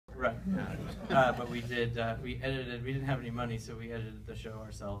but we did. We edited. We didn't have any money, so we edited the show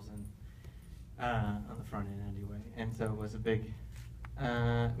ourselves, and on the front end anyway. And so it was a big.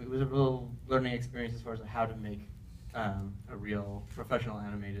 It was a real learning experience as far as how to make a real professional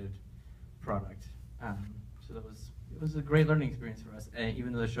animated product. So it was a great learning experience for us, and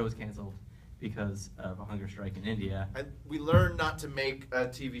even though the show was canceled because of a hunger strike in India. And we learned not to make a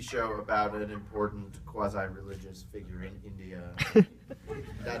TV show about an important quasi-religious figure in India.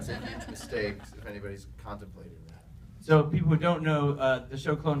 That's a huge mistake if anybody's contemplating that. So people who don't know, the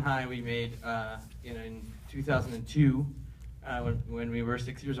show Clone High we made in 2002 when we were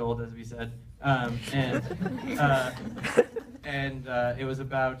 6 years old, as we said, and it was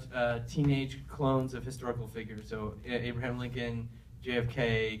about teenage clones of historical figures. So Abraham Lincoln,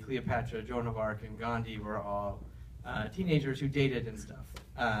 JFK, Cleopatra, Joan of Arc, and Gandhi were all teenagers who dated and stuff.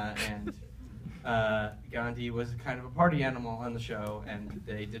 And Gandhi was kind of a party animal on the show, and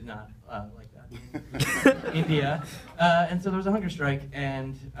they did not like that in India. And so there was a hunger strike,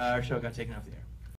 and our show got taken off the air.